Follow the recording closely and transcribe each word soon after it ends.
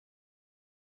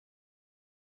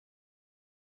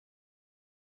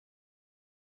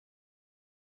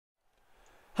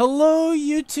Hello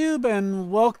YouTube and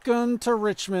welcome to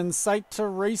Richmond, site to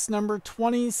race number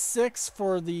 26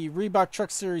 for the Reebok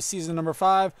Truck Series season number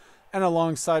 5, and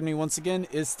alongside me once again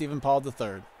is Stephen Paul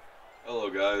III. Hello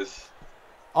guys.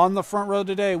 On the front row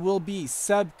today will be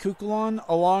Seb Kukulon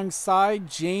alongside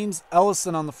James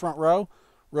Ellison on the front row.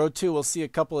 Row 2 will see a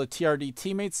couple of TRD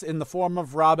teammates in the form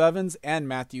of Rob Evans and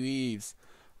Matthew Eves.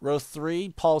 Row 3,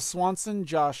 Paul Swanson,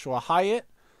 Joshua Hyatt.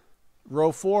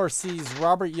 Row 4 sees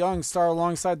Robert Young star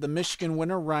alongside the Michigan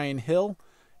winner Ryan Hill.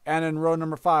 And in row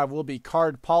number 5 will be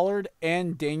Card Pollard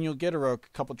and Daniel Gitteroke, a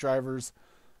couple drivers.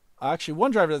 Actually,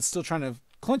 one driver that's still trying to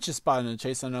clinch a spot in the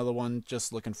chase, another one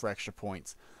just looking for extra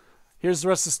points. Here's the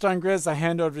rest of the starting grids. I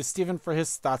hand over to Steven for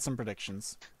his thoughts and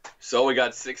predictions. So we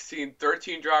got 13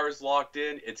 drivers locked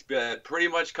in. It's been pretty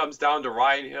much comes down to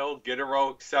Ryan Hill,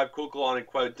 Gitteroke, Seb Kukulon, and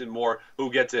Quentin Moore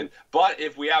who gets in. But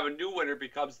if we have a new winner,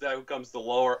 becomes that who comes the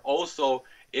lower. Also,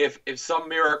 if some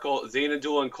miracle Zane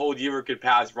Adula and Cole Deaver could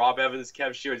pass Rob Evans,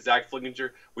 Kev Shearer, and Zach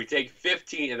Flickinger, we take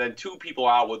 15 and then 2 people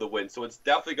out with a win. So it's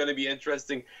definitely going to be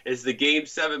interesting. It's the Game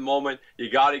 7 moment.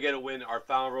 You got to get a win. Our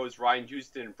final row is Ryan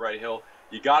Houston and Brett Hill.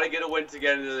 You got to get a win to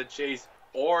get into the chase,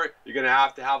 or you're going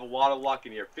to have a lot of luck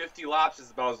in here. 50 laps is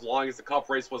about as long as the Cup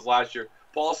race was last year.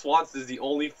 Paul Swanson is the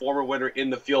only former winner in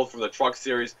the field from the Truck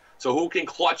Series. So who can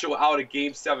clutch out a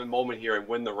Game 7 moment here and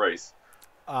win the race?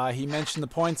 He mentioned the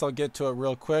points. I'll get to it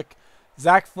real quick.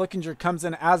 Zach Flickinger comes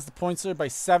in as the points leader by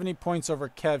 70 points over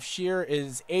Kev Shearer. It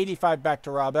is 85 back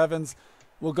to Rob Evans.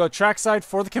 We'll go trackside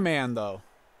for the command, though.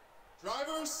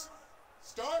 Drivers,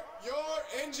 start your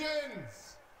engines.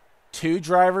 2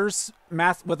 drivers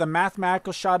with a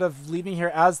mathematical shot of leaving here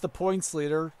as the points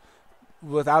leader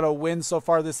without a win so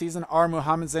far this season are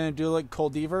Muhammad Zanadullah,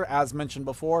 Cole Deaver, as mentioned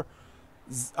before.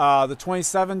 The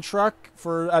 27 truck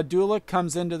for Adula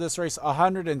comes into this race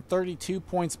 132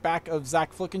 points back of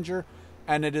Zach Flickinger,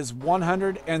 and it is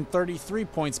 133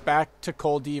 points back to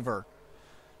Cole Deaver.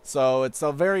 So it's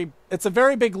a very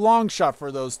big long shot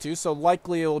for those two. So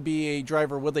likely it will be a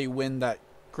driver with a win that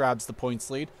grabs the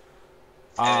points lead.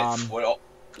 And what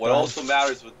also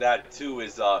matters with that too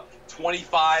is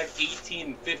 25,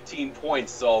 18, 15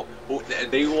 points. So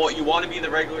you want to be the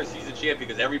regular season champ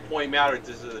because every point matters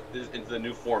into the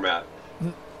new format.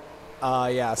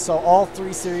 Yeah. So all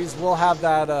 3 series will have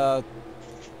that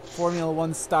Formula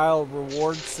 1 style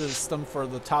reward system for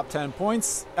the top 10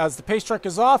 points as the pace truck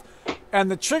is off,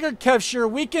 and the Triggered Kev Shearer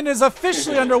weekend is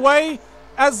officially underway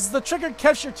as the Triggered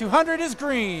Kev Shearer 200 is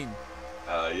green.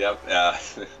 Yep.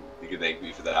 You can thank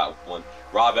me for that one.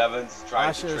 Rob Evans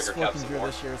trying to trigger Kev some more.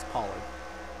 This year's Pollard.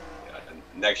 Yeah,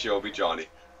 next year will be Johnny.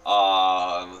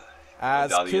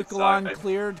 As Kukulon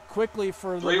cleared quickly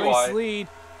for the race wide lead,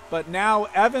 but now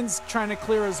Evans trying to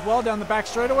clear as well down the back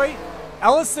straightaway.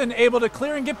 Ellison able to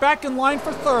clear and get back in line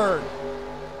for 3rd.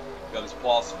 Comes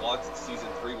Paul Swanson, season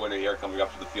 3 winner here, coming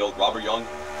up to the field. Robert Young,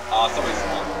 somebody's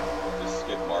on the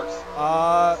skid marks.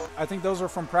 I think those are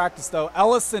from practice though.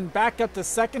 Ellison back up to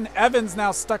 2nd. Evans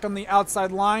now stuck on the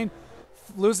outside line,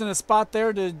 losing a spot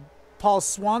there to Paul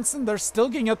Swanson. They're still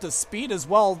getting up to speed as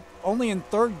well, only in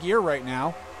 3rd gear right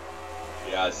now.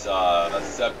 Yes,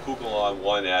 Seb Kukulon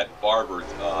won at Barber 2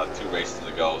 races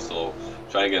ago, so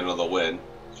trying to get another win.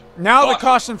 Now the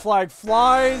caution flag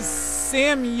flies.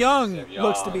 Sam Young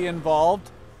looks to be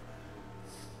involved.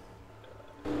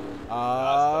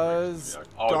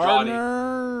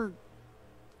 Gardner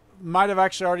might have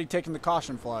actually already taken the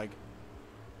caution flag.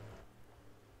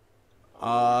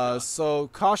 So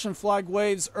caution flag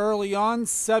waves early on.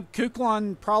 Seb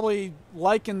Kukulon probably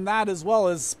liking that as well,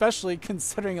 especially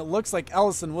considering it looks like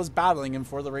Ellison was battling him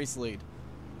for the race lead.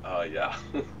 Yeah.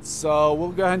 So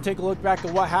we'll go ahead and take a look back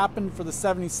at what happened for the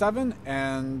 77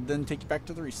 and then take you back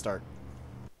to the restart.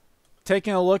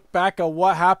 Taking a look back at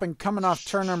what happened coming off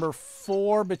turn number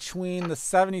 4 between the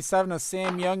 77 of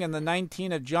Sam Young and the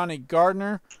 19 of Johnny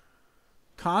Gardner.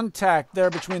 Contact there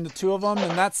between the two of them,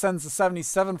 and that sends the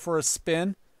 77 for a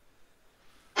spin.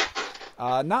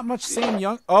 Not much Sam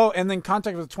Young. Oh, and then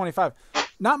contact with the 25.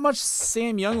 Not much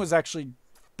Sam Young was actually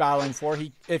battling for.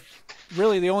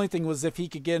 Really the only thing was if he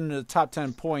could get into the top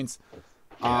 10 points.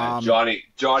 Yeah, Johnny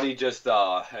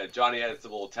had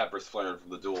some little tempers flaring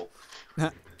from the duel.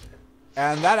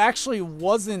 And that actually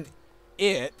wasn't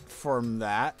it from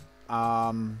that.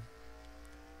 As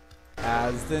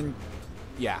then,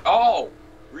 yeah. Oh,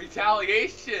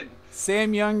 retaliation.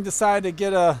 Sam Young decided to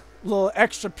get a little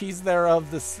extra piece there of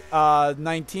this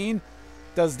 19.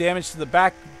 Does damage to the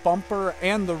back bumper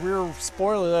and the rear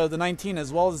spoiler of the 19,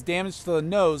 as well as damage to the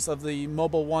nose of the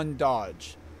Mobil 1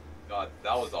 Dodge. God,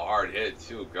 that was a hard hit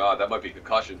too. God, that might be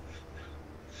concussion.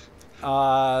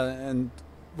 And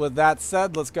with that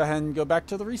said, let's go ahead and go back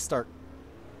to the restart.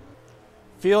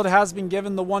 Field has been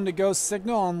given the 1 to go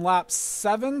signal on lap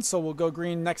 7, so we'll go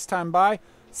green next time by.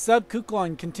 Seb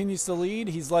Kuklon continues to lead.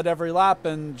 He's led every lap,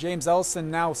 and James Ellison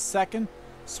now second.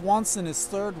 Swanson is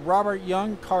third. Robert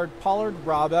Young, Card Pollard,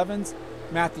 Rob Evans,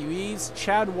 Matthew Eves,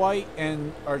 Joshua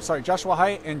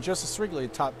Hyatt, and Joseph Srigley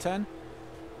top 10.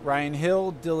 Ryan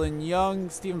Hill, Dylan Young,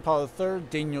 Stephen Paul III,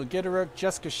 Daniel Gitterick,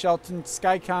 Jessica Shelton,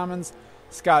 Sky Commons,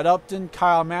 Scott Upton,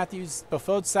 Kyle Matthews,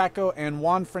 Bafode Sacco, and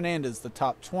Juan Fernandez, the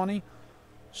top 20.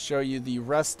 Show you the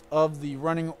rest of the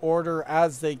running order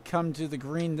as they come to the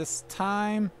green this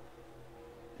time.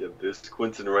 Yep, there's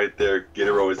Quinton right there.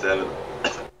 Gittero is ahead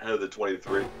of the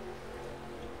 23.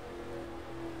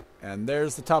 And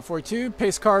there's the top 42.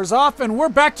 Pace cars off, and we're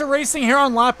back to racing here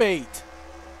on lap 8.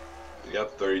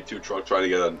 Yep, 32 truck trying to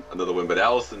get another win, but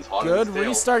Allison's hot. Good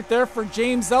restart there for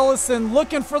James Ellison,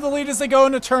 looking for the lead as they go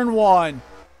into turn 1.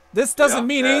 This doesn't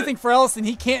mean anything for Ellison.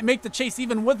 He can't make the chase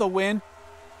even with a win.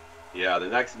 Yeah, the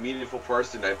next meaningful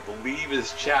person, I believe,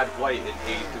 is Chad White in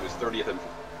 8th, who was 30th in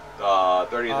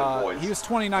points. He was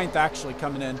 29th actually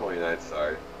coming in. 29th,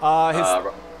 sorry.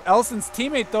 Ellison's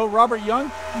teammate, though, Robert Young,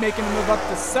 making a move up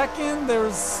to second.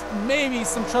 There's maybe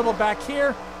some trouble back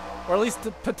here, or at least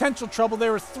the potential trouble. They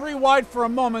were 3 wide for a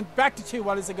moment. Back to 2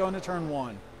 wide as they go into turn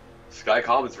 1. Sky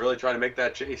Commons really trying to make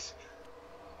that chase.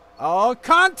 Oh,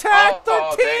 contact! 13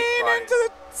 into the...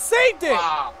 Saved it!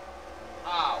 Wow.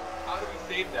 Wow. How did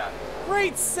we save that?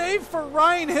 Great save for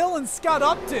Ryan Hill and Scott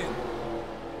Upton.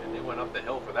 And they went up the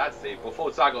hill for that save.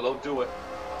 Before Sacco, don't do it.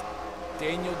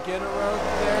 Daniel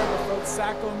Gitterick there. Before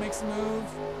Sacco makes a move.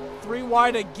 3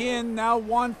 wide again. Now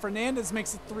Juan Fernandez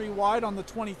makes it 3 wide on the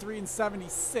 23 and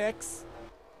 76.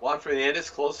 Juan Fernandez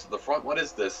close to the front. What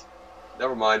is this?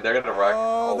 Never mind. They're going to wreck.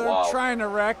 Oh, they're trying to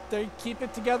wreck. They keep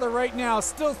it together right now.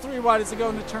 Still 3 wide as they go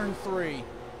into turn 3.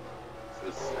 I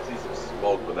see some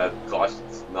smoke, but that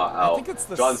caution's not out. I think it's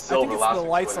the, John Silver, the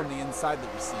lights on the inside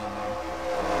that you're seeing there.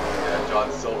 Yeah,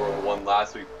 John Silver won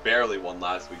last week. Barely won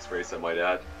last week's race, I might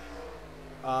add.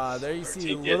 There you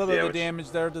see a little bit of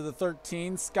damage there to the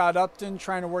 13. Scott Upton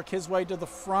trying to work his way to the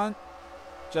front.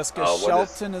 Jessica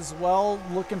Shelton as well,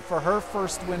 looking for her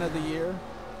first win of the year.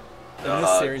 In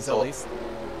this series, at least.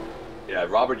 Yeah,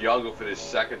 Robert Young will finish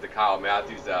second to Kyle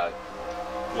Matthews at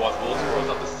Los Wolfsburg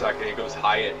up to second. He goes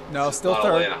Hyatt. No, still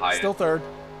third. Still third.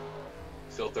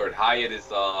 Still third. Hyatt is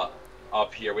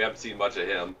up here. We haven't seen much of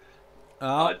him.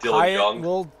 Dylan Hyatt Young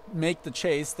will make the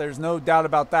chase. There's no doubt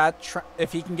about that.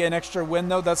 If he can get an extra win,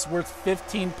 though, that's worth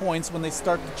 15 points when they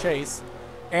start the chase,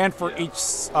 and for each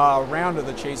round of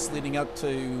the chase leading up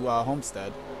to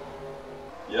Homestead.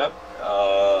 Yep.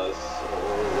 So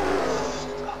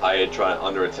Hyatt trying to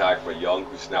under attack for Young,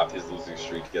 who snapped his losing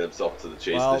streak to get himself to the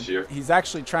chase this year. He's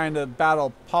actually trying to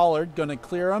battle Pollard, going to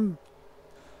clear him.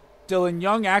 Dylan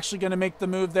Young actually going to make the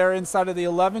move there inside of the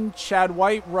 11. Chad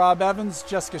White, Rob Evans,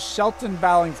 Jessica Shelton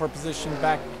battling for position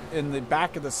back in the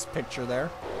back of this picture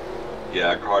there.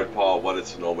 Yeah, Card Paul won at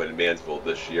Sonoma and Mansfield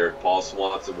this year. Paul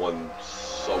Swanson won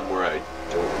somewhere, I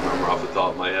don't remember off the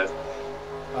top of my head.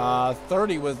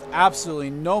 30 with absolutely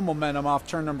no momentum off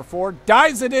turn number 4.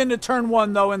 Dives it into turn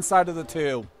 1, though, inside of the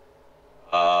 2.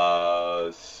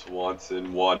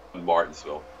 Swanson won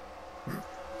Martinsville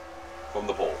from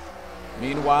the pole.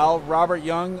 Meanwhile, Robert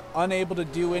Young unable to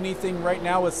do anything right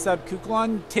now with Seb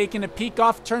Kuklon taking a peek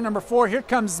off turn number 4. Here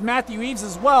comes Matthew Eves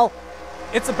as well.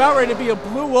 It's about ready to be a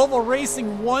Blue Oval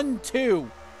Racing 1-2.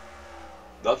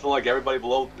 Nothing like everybody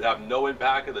below have no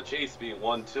impact of the chase being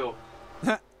 1-2.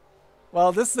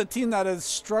 Well, this is a team that has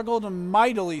struggled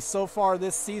mightily so far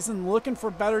this season, looking for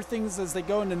better things as they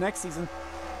go into next season.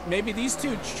 Maybe these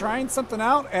two trying something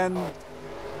out, and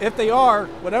if they are,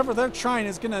 whatever they're trying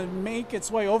is going to make its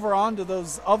way over onto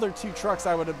those other 2 trucks,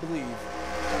 I would believe.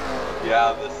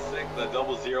 Yeah, the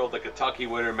 00, the Kentucky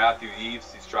winner, Matthew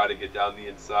Eves, he's trying to get down the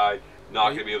inside. Not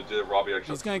going to be able to do it. Robbie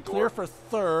He's going to clear for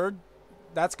 3rd.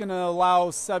 That's going to allow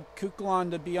Seb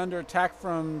Kuklon to be under attack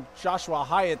from Joshua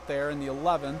Hyatt there in the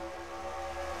 11.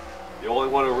 The only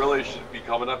one who really should be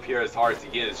coming up here as hard as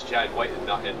he get is Chad White,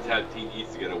 and Ted T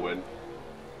needs to get a win.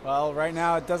 Well, right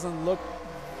now it doesn't look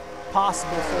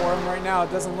possible for him. Right now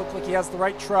it doesn't look like he has the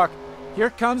right truck. Here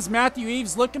comes Matthew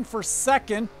Eves looking for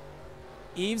 2nd.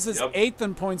 Eves is 8th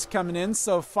in points coming in,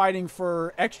 so fighting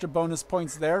for extra bonus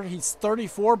points there. He's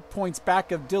 34 points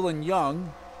back of Dylan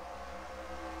Young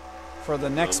for the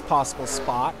next possible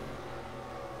spot.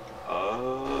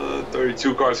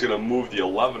 32 car's going to move the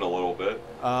 11 a little bit.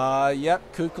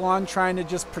 Yep, Kuklon trying to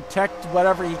just protect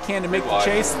whatever he can to make the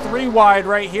chase. 3 wide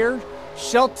right here.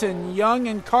 Shelton, Young,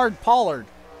 and Card Pollard.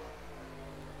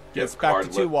 Gets back to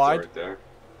 2 wide. Right there.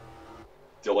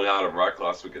 Dylan had a wreck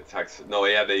last week at Texas. No,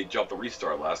 yeah, they jumped the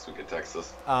restart last week at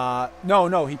Texas.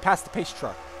 No, he passed the pace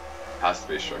truck. Passed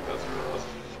the pace truck, that's what it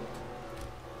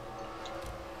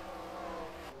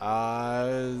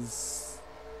was.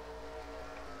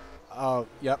 Oh,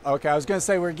 yep. Okay, I was gonna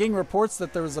say we're getting reports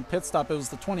that there was a pit stop. It was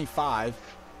the 25.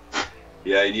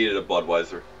 Yeah, he needed a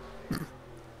Budweiser.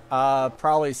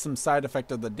 Probably some side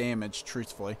effect of the damage,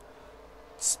 truthfully.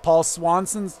 Paul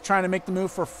Swanson's trying to make the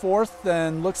move for 4th,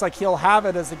 and looks like he'll have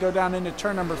it as they go down into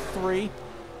turn number 3.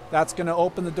 That's going to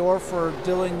open the door for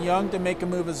Dylan Young to make a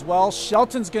move as well.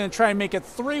 Shelton's going to try and make it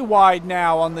 3 wide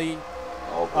now on the 2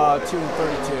 and 32.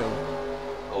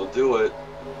 I'll do it.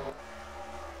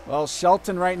 Well,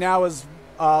 Shelton right now is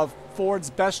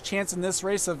Ford's best chance in this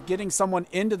race of getting someone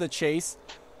into the chase.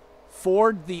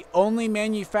 Ford, the only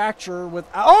manufacturer with...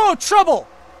 Oh, trouble!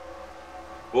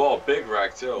 Whoa, big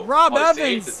wreck, too. Rob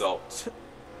Evans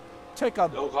took a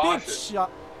big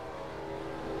shot.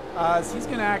 He's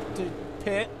going to act to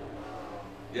pit.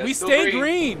 Yeah, we stay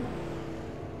green.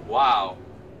 Wow.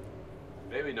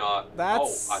 Maybe not.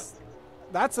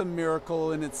 That's a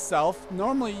miracle in itself.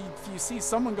 Normally, if you see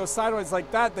someone go sideways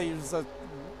like that, there's a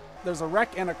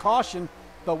wreck and a caution,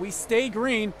 but we stay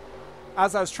green.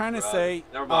 As I was trying to say...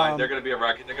 Never mind. They're going to be a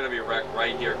wreck. They're going to be a wreck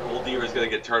right here. Gold Deer is going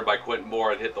to get turned by Quentin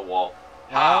Moore and hit the wall.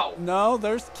 How? No,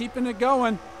 they're keeping it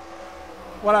going.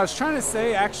 What I was trying to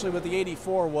say, actually, with the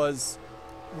 84 was,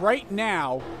 right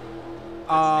now...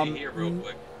 Let's stay here real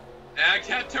quick. And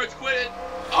Cat turns Quentin.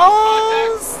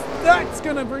 Oh, that's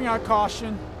going to bring out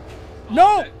caution.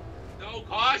 No! No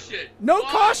caution. No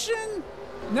caution?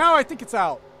 Now I think it's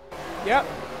out. Yep.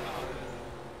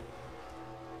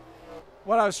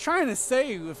 What I was trying to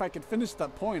say, if I could finish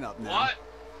that point up now.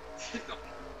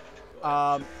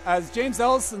 What? As James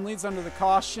Ellison leads under the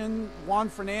caution, Juan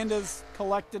Fernandez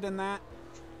collected in that.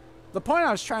 The point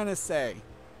I was trying to say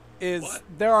is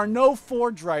there are no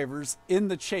Ford drivers in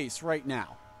the chase right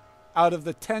now out of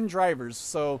the 10 drivers.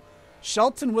 So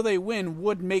Shelton with a win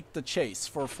would make the chase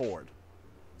for Ford.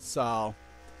 So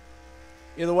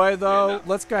either way, though,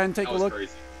 let's go ahead and take a look.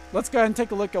 Crazy. Let's go ahead and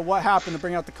take a look at what happened to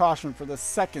bring out the caution for the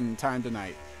second time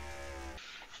tonight.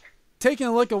 Taking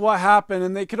a look at what happened,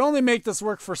 and they could only make this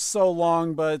work for so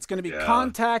long, but it's going to be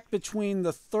contact between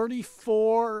the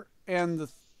 34 and the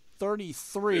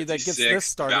 33 that gets this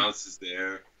started. Bounces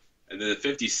there, and then the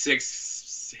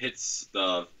 56 hits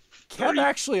the 30. Kev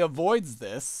actually avoids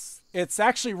this. It's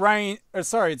actually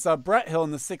it's Brett Hill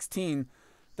in the 16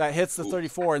 that hits the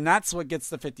 34, and that's what gets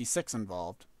the 56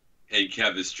 involved. And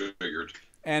Kev is triggered.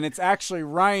 And it's actually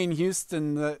Ryan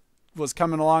Houston that was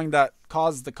coming along that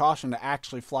caused the caution to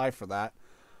actually fly for that.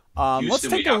 Let's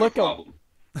take a look at.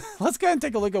 Let's go ahead and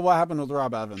take a look at what happened with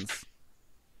Rob Evans.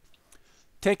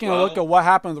 Taking a look at what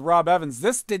happened with Rob Evans,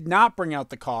 this did not bring out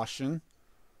the caution.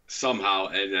 Somehow,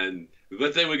 and then the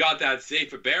good thing we got that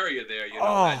safer barrier there,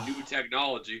 that new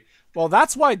technology. Well,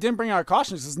 that's why it didn't bring out a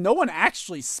caution, because no one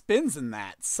actually spins in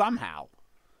that somehow.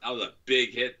 That was a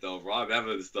big hit, though. Rob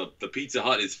Evans, the Pizza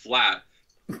Hut is flat.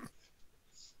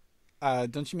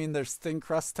 Don't you mean there's thin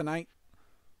crust tonight?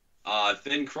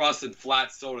 Thin crust and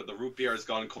flat soda. The root beer has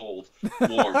gone cold.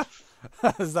 Warm.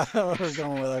 Is that what we're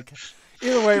going with? Okay.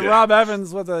 Either way, Rob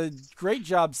Evans with a great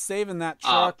job saving that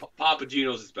truck. Papa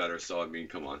Gino's is better, so I mean,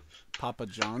 come on. Papa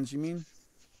John's, you mean?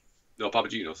 No, Papa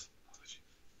Gino's.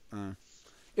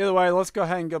 Either way, let's go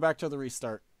ahead and go back to the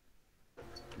restart.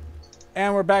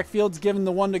 And we're back. Field's given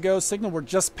the 1 to go signal. We're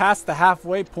just past the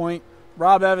halfway point.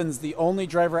 Rob Evans, the only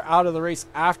driver out of the race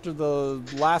after the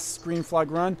last green flag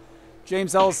run.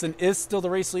 James Ellison is still the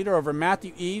race leader over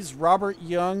Matthew Eves, Robert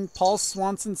Young, Paul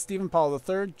Swanson, Stephen Powell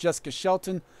III, Jessica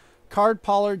Shelton, Card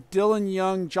Pollard, Dylan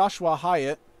Young, Joshua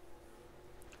Hyatt,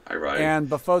 and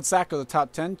Bafode Sacco, the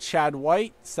top 10. Chad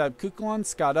White, Seb Kukulon,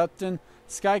 Scott Upton,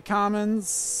 Sky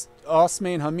Commons,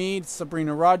 Osman Hamid,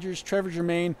 Sabrina Rogers, Trevor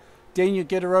Germain, Daniel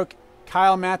Gideroke,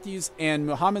 Kyle Matthews, and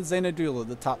Muhammad Zainadullah,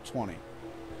 the top 20.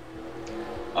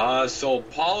 So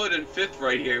Pollard in 5th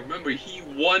right here. Remember, he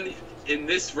won in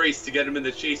this race to get him in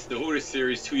the chase in the Hooters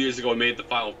Series 2 years ago and made the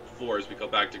Final Four as we go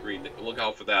back to green. Look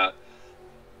out for that.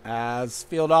 As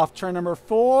field off turn number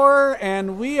 4,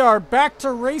 and we are back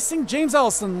to racing. James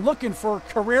Ellison looking for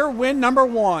career win number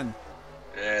 1.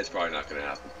 It's probably not going to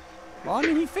happen. Well, I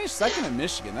mean, he finished 2nd in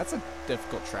Michigan. That's a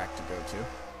difficult track to go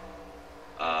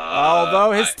to.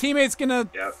 Although his teammate's going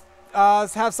to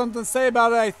have something to say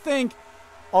about it, I think.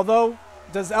 Although,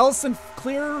 does Ellison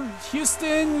clear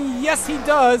Houston? Yes, he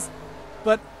does.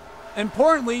 But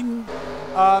importantly,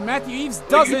 Matthew Eves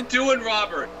doesn't. What are you doing,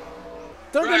 Robert?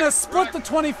 They're going to split the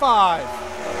 25.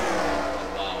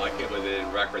 Oh, I can't believe they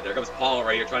didn't record. There comes Paul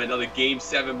right here trying another Game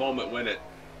 7 moment, win it.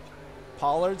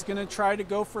 Pollard's going to try to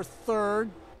go for third.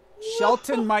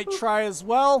 Shelton might try as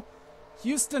well.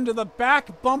 Houston to the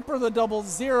back, bumper the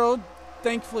 00.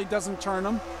 Thankfully doesn't turn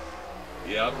him.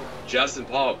 Yep. Jess and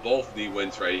Paul both need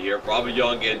wins right here. Robert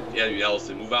Young and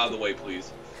Ellison, move out of the way,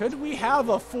 please. Could we have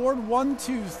a Ford 1,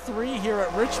 2, 3 here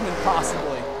at Richmond,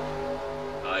 possibly?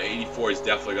 84 is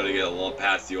definitely going to get a long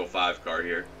past the 05 car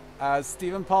here.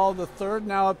 Stephen Paul the third,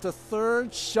 now up to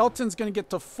third. Shelton's going to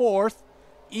get to fourth.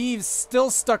 Eves still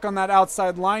stuck on that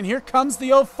outside line. Here comes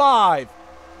the 05.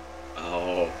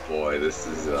 Oh boy, this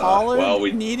is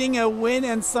Pollard needing a win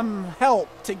and some help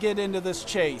to get into this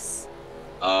chase.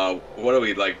 What are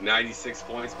we, like 96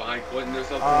 points behind Quentin or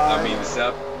something? I mean,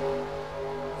 Seb.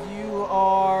 You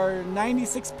are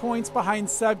 96 points behind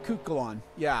Seb Kukulon.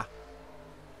 Yeah.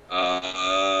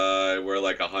 We're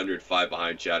like 105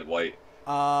 behind Chad White.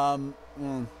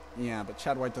 Yeah, but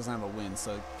Chad White doesn't have a win,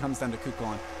 so it comes down to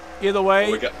Kukulon. Either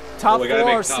way, top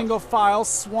four, single file.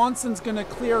 Swanson's going to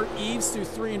clear Eves through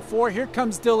 3 and 4. Here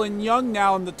comes Dylan Young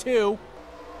now in the 2.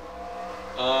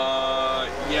 Yeah,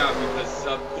 because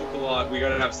Kukulon, we got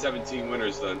to have 17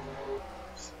 winners then.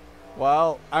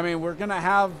 Well, I mean, we're going to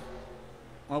have...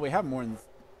 Well, we have more than...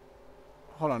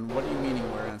 Hold on, what are you meaning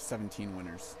we're going to have 17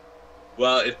 winners?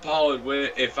 Well, if Paul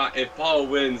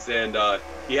wins and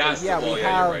he has to... Yeah, well, we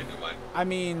yeah, have... you're right, never mind. I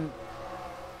mean,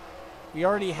 we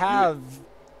already have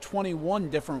 21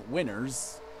 different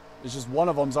winners. It's just one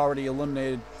of them's already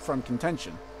eliminated from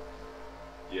contention.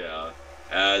 Yeah.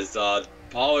 As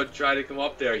Pollard tried to come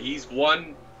up there, he's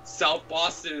won South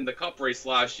Boston in the Cup race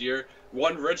last year,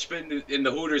 won Richmond in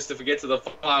the Hooters to get to the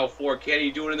Final Four. Can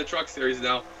he do it in the Truck Series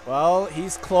now? Well,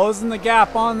 he's closing the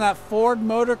gap on that Ford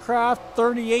Motorcraft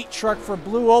 38 truck for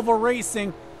Blue Oval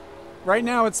Racing. Right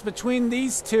now it's between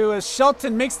these two as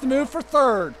Shelton makes the move for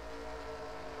third.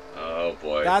 Oh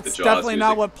boy. That's definitely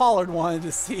not what Pollard wanted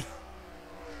to see.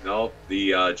 No,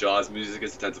 the Jaws music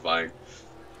is intensifying.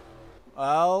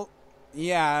 Well,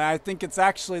 yeah, I think it's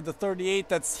actually the 38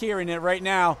 that's hearing it right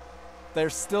now. They're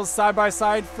still side by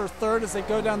side for third as they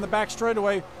go down the back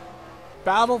straightaway.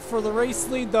 Battle for the race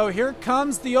lead, though. Here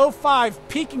comes the 05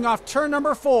 peeking off turn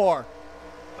number 4.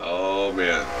 Oh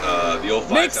man, the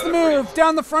 05 makes the move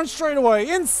down the front straightaway.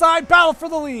 Inside, battle for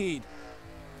the lead.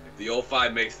 If the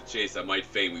 05 makes the chase, I might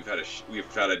faint.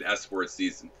 We've had an S-word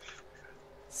season.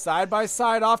 Side by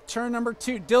side off turn number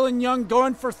 2. Dylan Young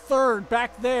going for third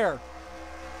back there.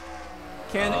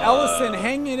 Can Ellison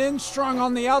hang it in strong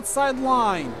on the outside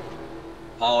line?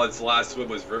 Pollard's last win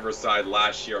was Riverside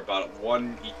last year, about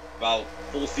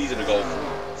full season ago,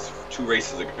 2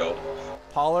 races ago.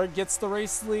 Pollard gets the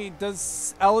race lead.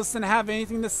 Does Ellison have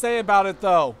anything to say about it,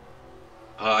 though?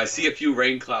 I see a few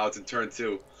rain clouds in turn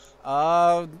 2.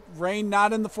 Rain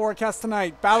not in the forecast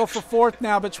tonight. Battle for fourth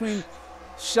now between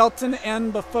Shelton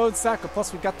and Befode Sacco.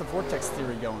 Plus, we got the Vortex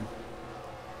Theory going.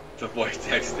 The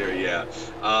Vortex Theory, yeah.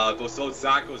 Befode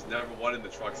Sacco's never won in the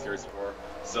Truck Series before,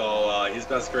 so his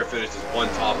best career finish is 1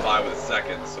 top 5 with a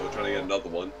second, so we're trying to get another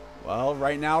one. Well,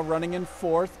 right now running in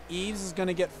fourth. Eves is going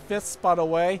to get 5th spot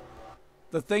away.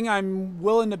 The thing I'm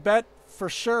willing to bet for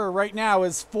sure right now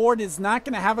is Ford is not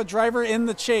going to have a driver in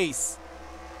the chase.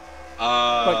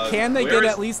 But can they get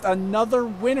at least another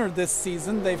winner this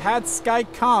season? They've had Sky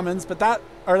Commons, they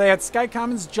had Sky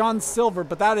Commons, John Silver,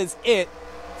 but that is it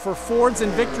for Fords in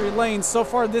victory lane so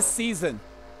far this season.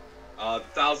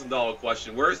 $1,000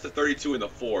 question. Where's the 32 and the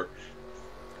 4?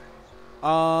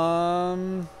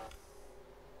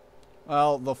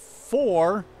 Well, the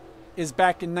 4 is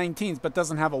back in 19th, but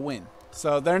doesn't have a win.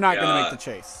 So they're not going to make the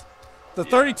chase. The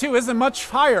 32 isn't much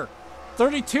higher.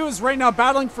 32 is right now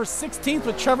battling for 16th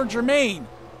with Trevor Germain.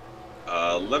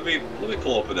 Let me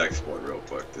pull up an export real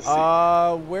quick to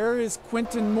see. Where is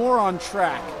Quentin Moore on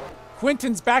track?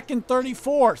 Quentin's back in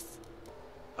 34th.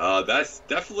 That's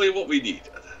definitely what we need.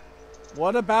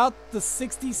 What about the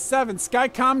 67? Sky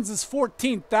Commons is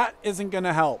 14th. That isn't going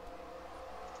to help.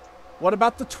 What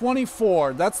about the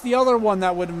 24? That's the other one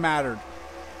that would have mattered.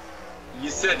 You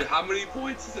said how many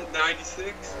points? Is it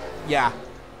 96? Yeah.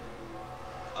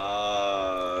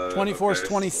 24 is okay.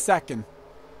 22nd.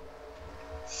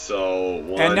 So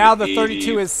and now the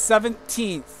 32 is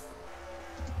 17th.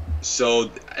 So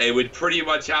it would pretty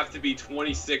much have to be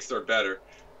 26 or better.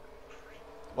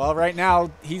 Well, right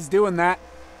now he's doing that.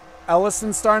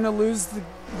 Ellison's starting to lose the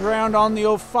ground on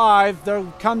the 05.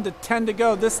 They'll come to 10 to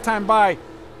go this time by.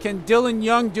 Can Dylan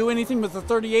Young do anything with the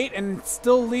 38 and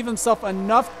still leave himself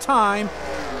enough time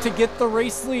to get the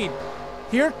race lead?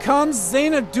 Here comes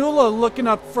Zayn Abdullah looking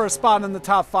up for a spot in the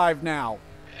top 5 now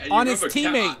on his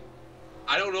teammate.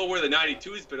 I don't know where the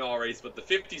 92's been all race, but the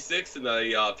 56 and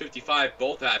the 55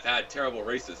 both have had terrible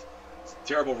races.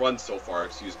 terrible run so far.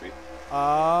 Excuse me.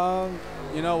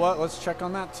 You know what? Let's check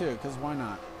on that too, because why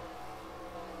not?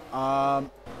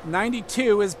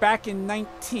 92 is back in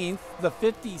 19th. The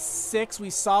 56 we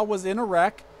saw was in a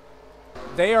wreck.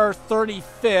 They are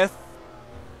 35th.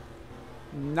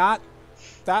 Not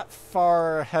that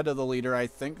far ahead of the leader, I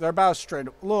think. They're about a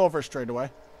little over straightaway.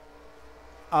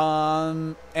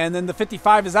 And then the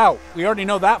 55 is out. We already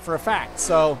know that for a fact.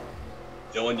 So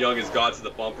Dylan Young has got to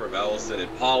the bumper of Ellison,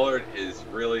 and Pollard is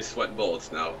really sweating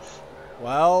bullets now.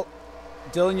 Well,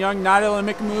 Dylan Young not able to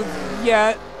make a move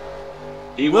yet.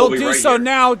 He will be do right so here.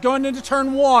 now, going into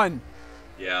turn 1.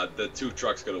 Yeah, the 2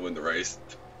 trucks going to win the race.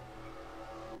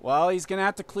 Well, he's going to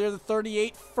have to clear the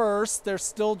 38 first. They're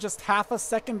still just half a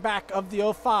second back of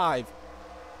the 05.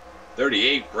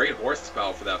 38, great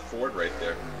horsepower for that Ford right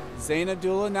there. Zayn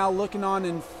Abdullah now looking on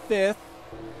in 5th.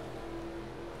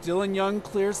 Dylan Young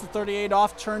clears the 38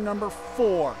 off turn number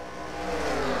 4.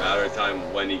 Matter of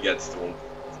time when he gets to him.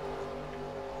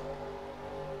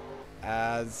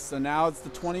 So now it's the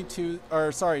 22,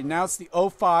 or sorry, now it's the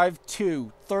 05,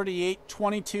 2, 38,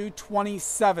 22,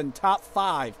 27, top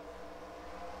 5.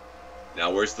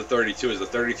 Now where's the 32? Is the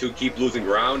 32 keep losing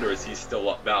ground, or is he still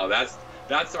up now?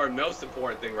 That's our most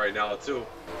important thing right now too.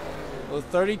 Well, the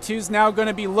 32 is now going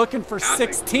to be looking for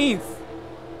 16th.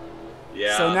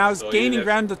 Yeah. So now it's gaining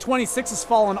ground. The 26 has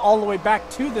fallen all the way back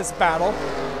to this battle.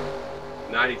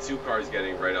 92 car is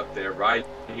getting right up there. Ryan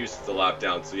Houston's a lap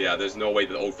down. So yeah, there's no way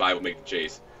the 05 will make the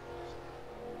chase.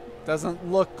 Doesn't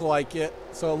look like it.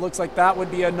 So it looks like that would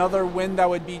be another win that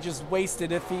would be just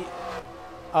wasted if he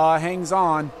hangs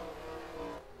on.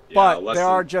 Yeah, but there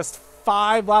are just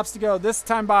 5 laps to go. This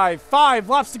time by 5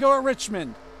 laps to go at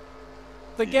Richmond.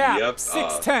 The gap,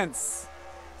 6 tenths.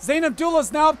 Zayn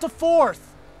Abdullah's now up to 4th.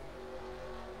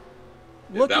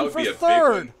 Looking for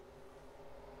 3rd.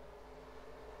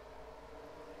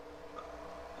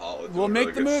 We'll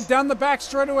make the move down the back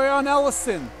straightaway on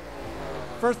Ellison.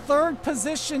 For 3rd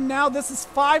position now, this is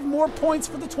 5 more points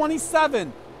for the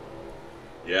 27.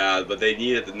 Yeah, but they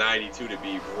needed the 92 to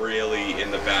be really in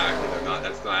the back, and they're not.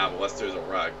 That's not happening unless there's a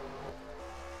wreck.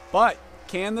 But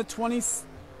can the 20?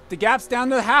 The gap's down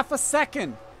to half a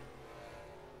second.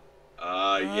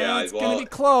 Yeah, it's gonna be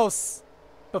close.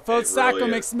 But Sacco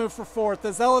really makes the move for 4th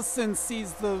as Ellison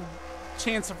sees the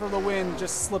chance for the win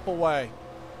just slip away.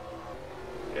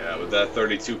 Yeah, with that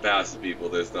 32 passes people,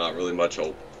 there's not really much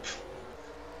hope.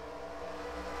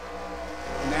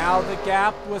 Now the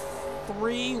gap with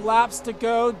 3 laps to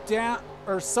go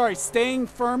staying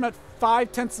firm at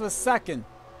 5/10 of a second.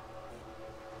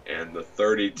 And the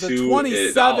 32 the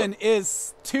 27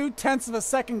 is 2/10 of a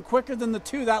second quicker than the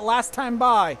 2 that last time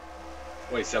by.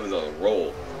 27's on a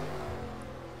roll.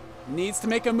 Needs to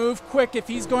make a move quick if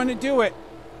he's going to do it.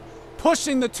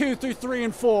 Pushing the 2 through 3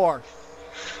 and 4.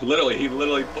 He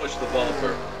literally pushed the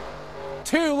bumper.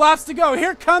 2 laps to go.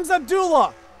 Here comes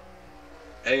Abdullah.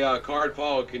 Hey, Card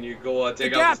Paul, can you go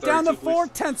take the out gap the 32, down to please?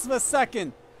 4/10 of a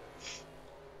second.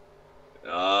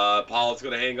 Paul's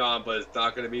going to hang on, but it's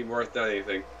not going to be worth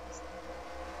anything.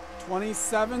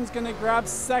 27's going to grab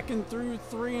 2nd through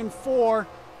 3 and 4.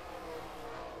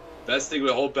 Best thing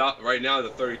we hope out right now, the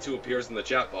 32 appears in the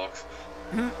chat box.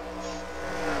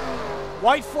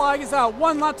 White flag is out.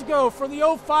 1 lap to go for the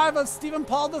 05 of Stephen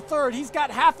Paul III. He's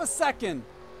got half a second.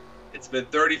 It's been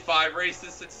 35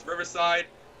 races since Riverside.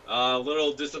 A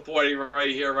little disappointing right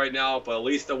here, right now, but at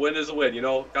least a win is a win, you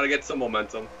know? Got to get some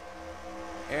momentum.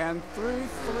 And through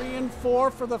 3 and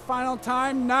 4 for the final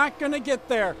time. Not going to get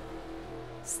there.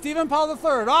 Stephen Paul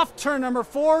III off turn number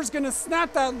 4 is going to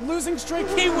snap that losing streak.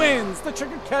 He wins the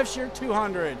Triggered Kev Shearer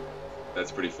 200.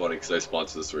 That's pretty funny because I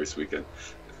sponsor this race weekend.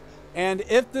 And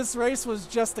if this race was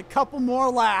just a couple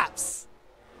more laps.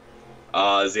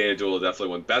 Zayn Abdullah definitely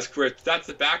won. Best career. That's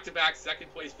the back-to-back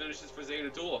second place finishes for Zayn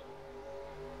Abdullah.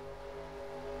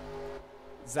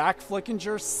 Zach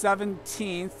Flickinger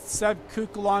 17th. Seb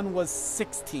Kukulon was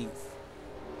 16th.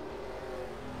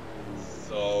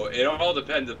 So it all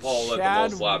depends if Paul let the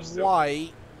most laps Chad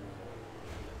White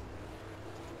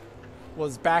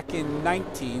was back in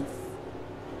 19th.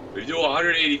 If you do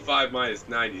 185 minus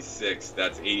 96,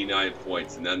 that's 89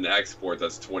 points. And then the export,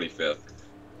 that's 25th.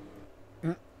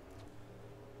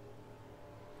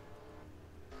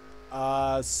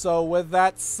 So with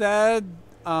that said,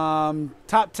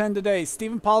 top 10 today.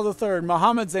 Stephen Paul III,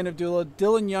 Mohammed Zayn Abdullah,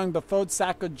 Dylan Young, Bafode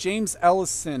Sacco, James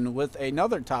Ellison with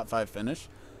another top 5 finish.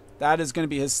 That is going to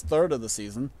be his 3rd of the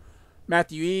season.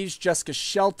 Matthew Eage, Jessica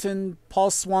Shelton, Paul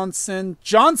Swanson,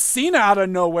 John Cena out of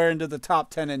nowhere into the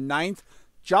top 10 in 9th.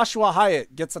 Joshua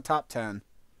Hyatt gets a top 10.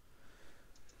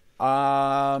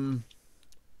 Let's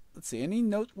see, any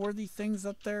noteworthy things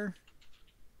up there?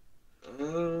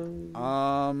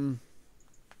 I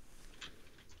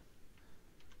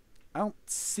don't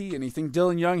see anything.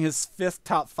 Dylan Young, his 5th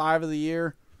top 5 of the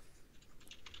year.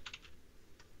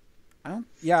 I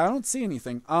don't see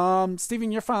anything.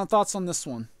 Steven, your final thoughts on this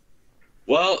one?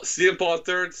 Well, Stephen Paul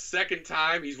third, second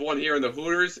time he's won here in the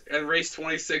Hooters and race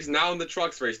 26. Now in the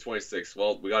trucks, race 26.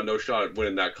 Well, we got no shot at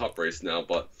winning that cup race now,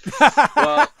 but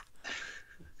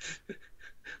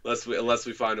well, unless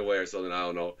we find a way or something, I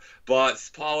don't know. But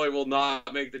Pollard will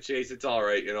not make the chase. It's all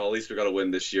right, at least we got to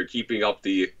win this year. Keeping up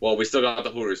we still got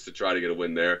the Hooters to try to get a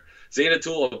win there.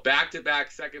 Zaynatullah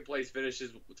back-to-back second place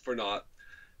finishes for naught.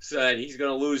 So he's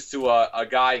going to lose to a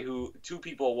guy who 2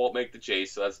 people won't make the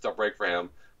chase, so that's a tough break for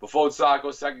him. Buffon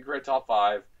Sacco, second career top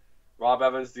 5. Rob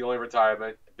Evans, the only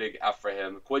retirement. Big F for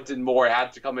him. Quinton Moore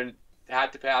had to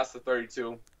pass the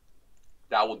 32.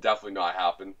 That will definitely not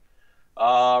happen.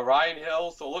 Ryan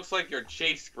Hill, so it looks like your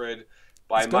chase grid,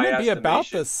 by my estimation, it's going to be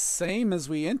about the same as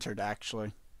we entered,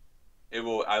 actually. It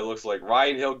looks like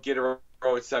Ryan Hill, Gitter,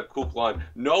 Seb Kuklon.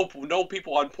 No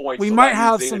people on points. We might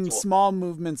have some small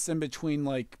movements in between,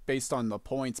 based on the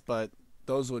points, but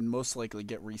those would most likely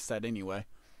get reset anyway.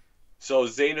 So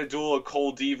Zaynadullah,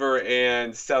 Cole Deaver,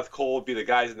 and Seth Cole would be the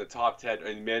guys in the top 10,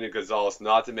 and Manuel Gonzalez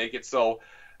not to make it. So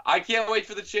I can't wait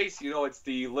for the chase. It's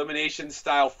the elimination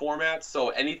style format, so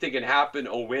anything can happen.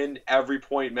 A win, every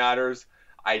point matters.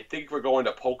 I think we're going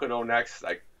to Pocono next.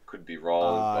 I could be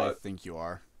wrong, but I think you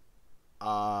are.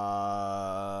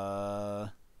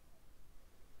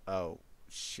 Oh,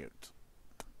 shoot.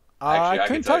 Actually, I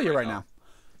couldn't tell you right now.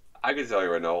 I can tell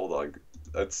you right now. Hold on.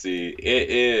 Let's see. It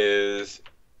is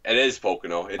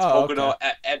Pocono. It's Pocono.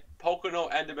 Okay. At Pocono,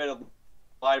 Endemit,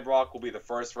 Live Rock will be the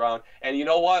first round. And you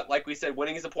know what? Like we said,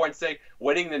 winning is a point stake.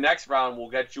 Winning the next round will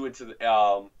get you into the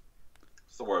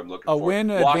what's the word I'm looking for? A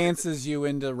win advances you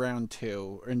into round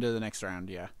 2, or into the next round,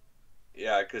 yeah.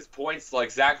 Yeah, because points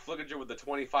like Zach Flickinger with the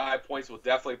 25 points will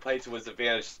definitely play to his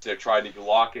advantage to try to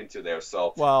lock into there.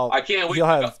 So I can't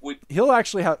wait. He'll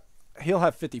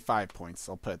have 55 points.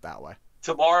 I'll put it that way.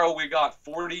 Tomorrow we got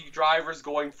 40 drivers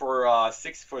going for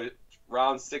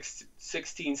round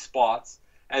 16 spots,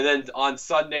 and then on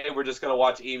Sunday we're just gonna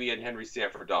watch Amy and Henry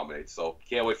Sanford dominate. So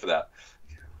can't wait for that.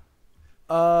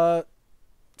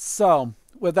 So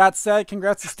with that said,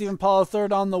 congrats to Stephen Paul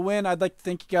III on the win. I'd like to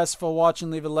thank you guys for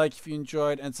watching. Leave a like if you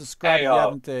enjoyed, and subscribe if you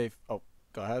haven't. Oh,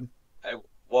 go ahead. Hey,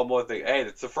 one more thing. Hey,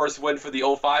 it's the first win for the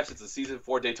 05 since the Season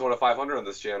 4 Daytona 500 on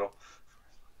this channel.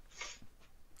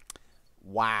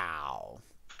 Wow.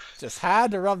 Just had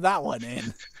to rub that one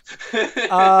in.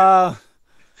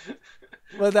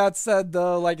 With that said,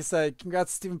 though, like I said,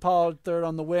 congrats to Stephen Paul III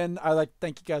on the win. I'd like to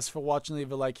thank you guys for watching.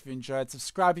 Leave a like if you enjoyed.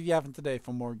 Subscribe if you haven't today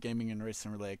for more gaming and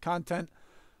racing related content.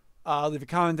 Leave a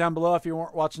comment down below if you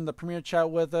weren't watching the premiere chat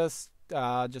with us,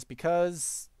 just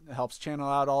because it helps channel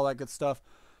out, all that good stuff.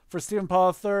 For Stephen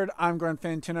Paul III, I'm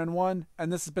GrandFan291,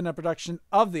 and this has been a production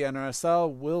of the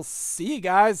NRSL. We'll see you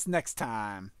guys next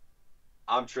time.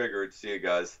 I'm triggered. See you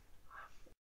guys.